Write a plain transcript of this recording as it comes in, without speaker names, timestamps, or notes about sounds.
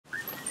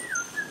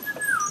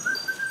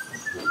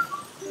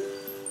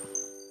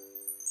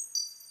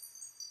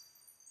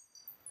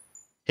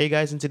Hey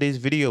guys, in today's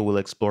video, we'll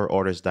explore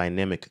Otter's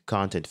dynamic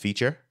content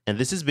feature. And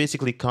this is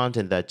basically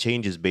content that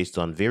changes based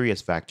on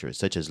various factors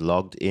such as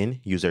logged in,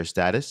 user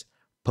status,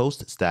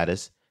 post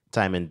status,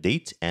 time and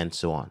date, and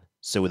so on.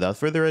 So without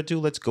further ado,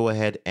 let's go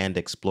ahead and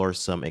explore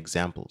some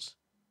examples.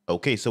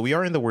 Okay, so we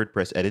are in the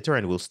WordPress editor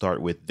and we'll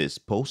start with this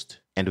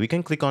post. And we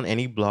can click on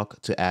any block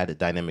to add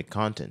dynamic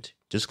content.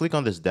 Just click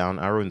on this down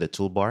arrow in the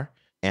toolbar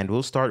and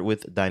we'll start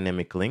with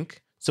dynamic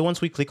link. So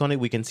once we click on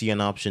it, we can see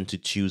an option to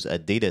choose a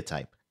data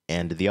type.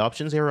 And the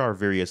options here are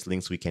various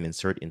links we can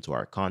insert into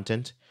our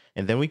content.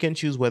 And then we can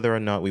choose whether or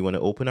not we want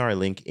to open our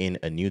link in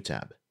a new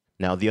tab.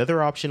 Now, the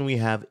other option we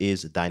have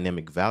is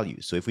dynamic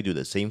value. So if we do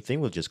the same thing,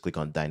 we'll just click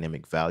on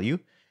dynamic value.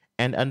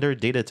 And under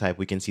data type,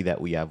 we can see that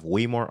we have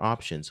way more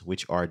options,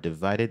 which are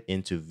divided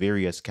into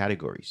various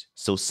categories.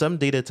 So some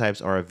data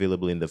types are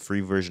available in the free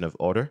version of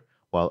Otter,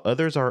 while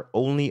others are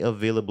only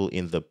available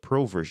in the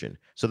Pro version.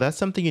 So that's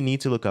something you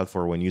need to look out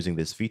for when using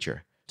this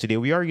feature. Today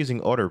we are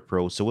using Otter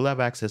Pro, so we'll have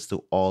access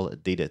to all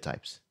data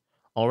types.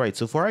 Alright,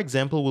 so for our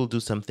example, we'll do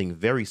something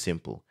very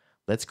simple.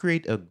 Let's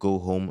create a Go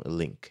Home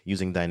link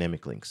using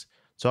dynamic links.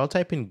 So I'll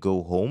type in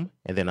Go Home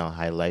and then I'll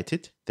highlight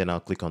it. Then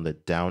I'll click on the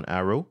down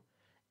arrow.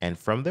 And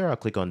from there, I'll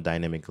click on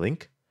dynamic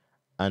link.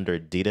 Under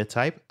data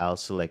type, I'll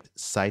select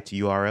site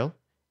URL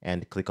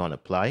and click on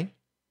apply.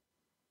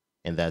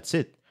 And that's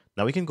it.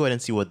 Now we can go ahead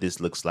and see what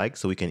this looks like.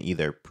 So we can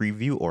either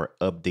preview or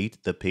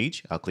update the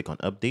page. I'll click on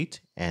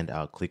update and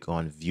I'll click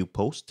on view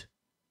post.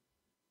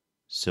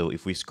 So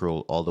if we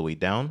scroll all the way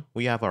down,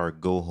 we have our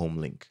Go Home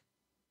link.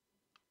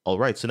 All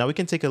right, so now we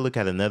can take a look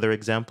at another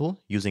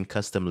example using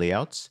custom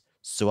layouts.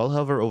 So I'll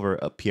hover over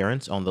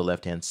appearance on the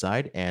left-hand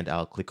side and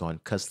I'll click on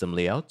custom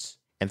layouts.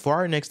 And for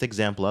our next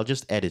example, I'll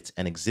just edit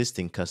an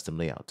existing custom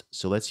layout.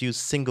 So let's use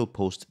single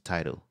post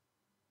title.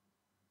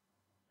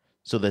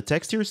 So the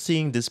text you're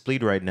seeing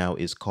displayed right now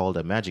is called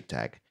a magic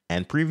tag.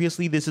 And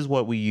previously, this is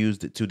what we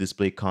used to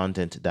display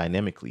content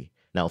dynamically.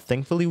 Now,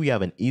 thankfully, we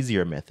have an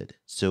easier method.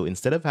 So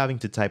instead of having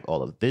to type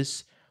all of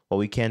this, what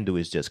we can do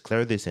is just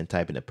clear this and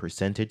type in a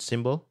percentage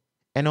symbol.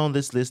 And on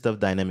this list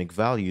of dynamic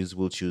values,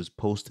 we'll choose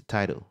post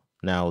title.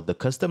 Now, the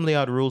custom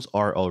layout rules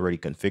are already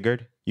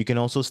configured. You can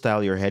also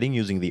style your heading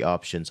using the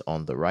options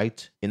on the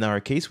right. In our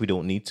case, we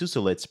don't need to, so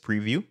let's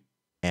preview.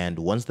 And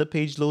once the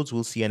page loads,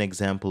 we'll see an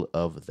example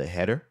of the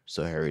header.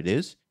 So here it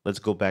is. Let's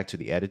go back to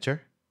the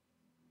editor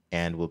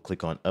and we'll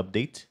click on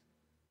update.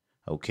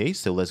 Okay,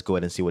 so let's go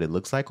ahead and see what it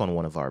looks like on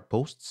one of our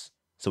posts.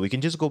 So we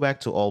can just go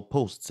back to all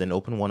posts and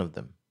open one of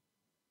them.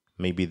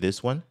 Maybe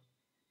this one.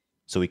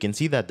 So we can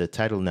see that the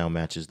title now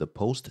matches the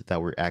post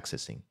that we're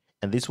accessing.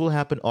 And this will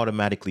happen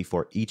automatically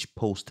for each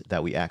post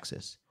that we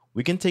access.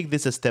 We can take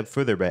this a step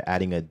further by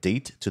adding a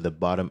date to the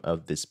bottom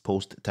of this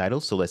post title.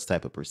 So let's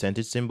type a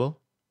percentage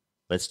symbol.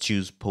 Let's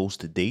choose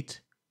post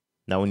date.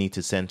 Now we need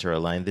to center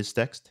align this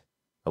text.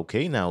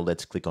 Okay, now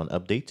let's click on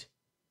update.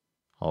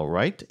 All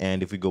right,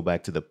 and if we go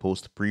back to the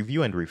post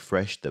preview and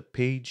refresh the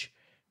page,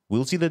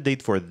 we'll see the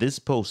date for this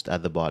post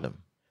at the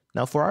bottom.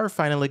 Now for our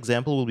final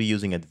example, we'll be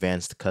using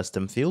advanced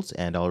custom fields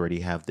and I already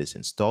have this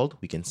installed.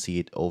 We can see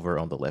it over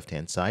on the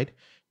left-hand side.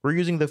 We're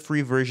using the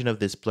free version of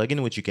this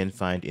plugin, which you can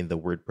find in the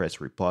WordPress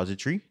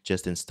repository.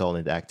 Just install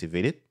and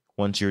activate it.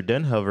 Once you're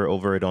done, hover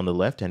over it on the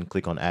left and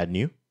click on add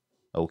new.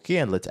 Okay,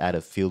 and let's add a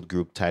field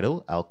group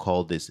title. I'll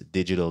call this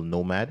Digital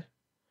Nomad.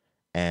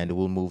 And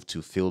we'll move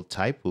to field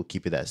type. We'll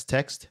keep it as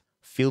text.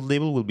 Field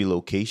label will be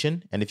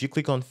location. And if you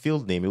click on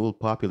field name, it will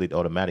populate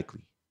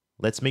automatically.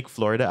 Let's make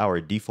Florida our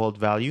default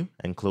value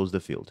and close the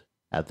field.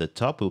 At the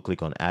top, we'll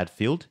click on add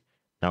field.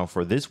 Now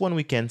for this one,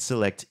 we can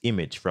select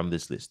image from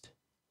this list.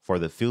 For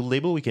the field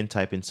label, we can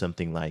type in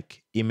something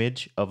like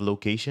image of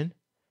location.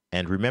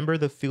 And remember,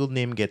 the field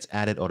name gets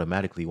added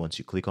automatically once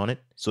you click on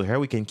it. So here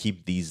we can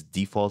keep these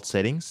default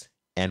settings.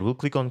 And we'll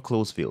click on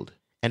close field.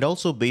 And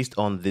also based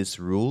on this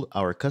rule,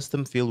 our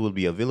custom field will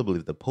be available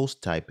if the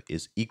post type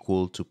is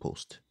equal to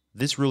post.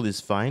 This rule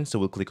is fine, so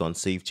we'll click on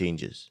save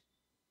changes.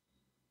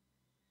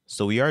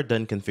 So we are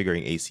done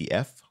configuring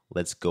ACF.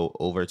 Let's go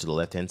over to the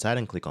left-hand side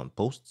and click on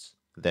posts,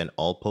 then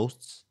all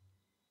posts.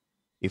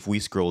 If we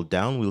scroll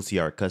down, we'll see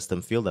our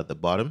custom field at the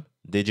bottom,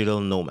 Digital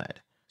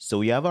Nomad. So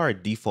we have our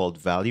default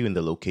value in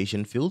the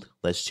location field.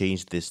 Let's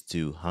change this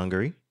to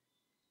Hungary.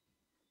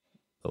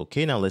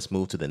 Okay, now let's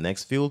move to the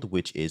next field,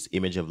 which is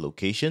image of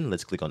location.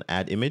 Let's click on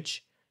add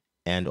image.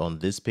 And on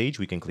this page,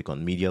 we can click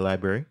on media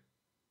library.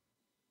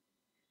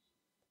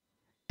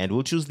 And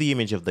we'll choose the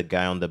image of the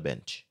guy on the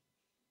bench.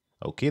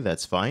 Okay,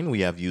 that's fine. We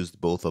have used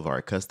both of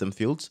our custom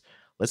fields.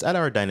 Let's add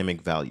our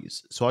dynamic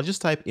values. So I'll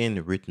just type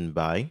in written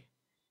by,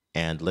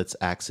 and let's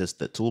access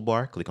the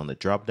toolbar. Click on the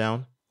drop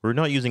down. We're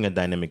not using a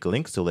dynamic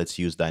link, so let's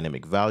use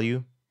dynamic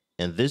value.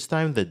 And this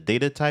time the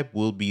data type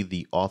will be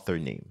the author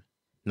name.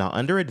 Now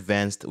under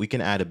advanced, we can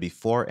add a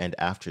before and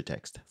after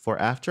text. For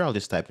after, I'll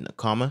just type in a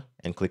comma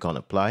and click on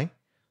apply.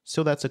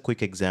 So that's a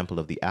quick example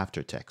of the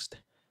after text.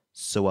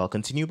 So I'll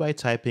continue by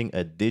typing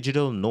a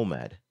digital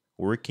nomad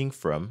working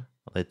from,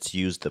 let's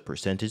use the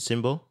percentage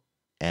symbol.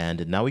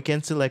 And now we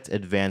can select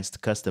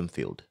advanced custom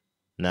field.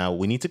 Now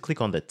we need to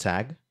click on the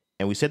tag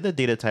And we set the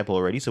data type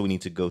already, so we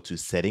need to go to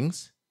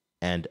Settings,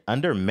 and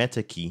under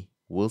Meta Key,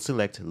 we'll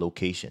select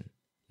Location.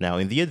 Now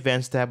in the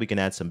Advanced tab, we can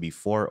add some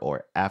before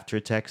or after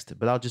text,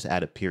 but I'll just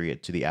add a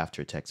period to the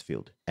after text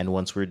field. And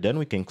once we're done,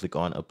 we can click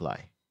on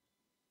Apply.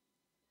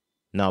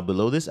 Now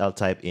below this, I'll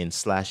type in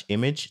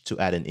 /image to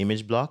add an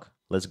image block.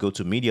 Let's go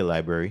to Media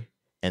Library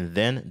and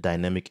then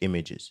Dynamic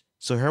Images.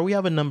 So here we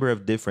have a number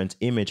of different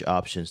image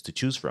options to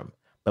choose from,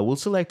 but we'll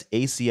select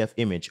ACF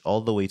image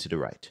all the way to the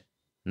right.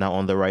 Now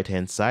on the right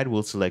hand side,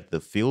 we'll select the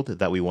field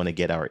that we want to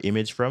get our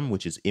image from,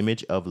 which is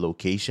image of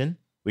location.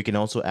 We can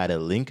also add a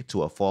link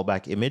to a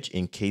fallback image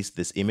in case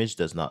this image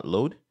does not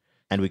load.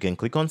 And we can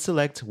click on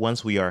select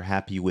once we are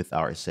happy with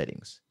our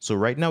settings. So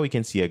right now we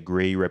can see a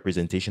gray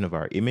representation of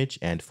our image,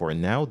 and for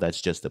now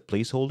that's just a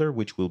placeholder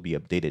which will be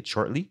updated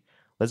shortly.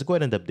 Let's go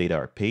ahead and update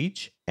our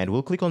page, and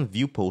we'll click on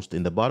View Post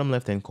in the bottom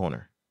left hand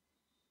corner.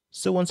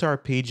 So once our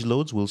page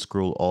loads, we'll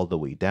scroll all the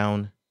way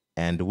down,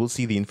 and we'll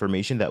see the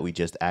information that we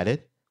just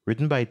added,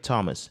 written by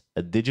Thomas,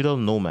 a digital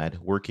nomad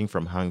working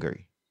from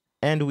Hungary.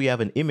 And we have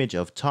an image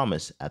of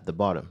Thomas at the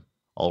bottom.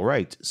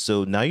 Alright,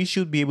 so now you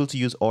should be able to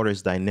use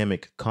Otter's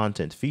dynamic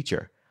content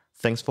feature.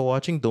 Thanks for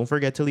watching. Don't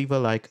forget to leave a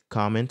like,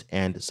 comment,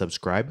 and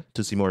subscribe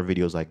to see more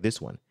videos like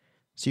this one.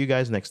 See you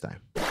guys next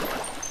time.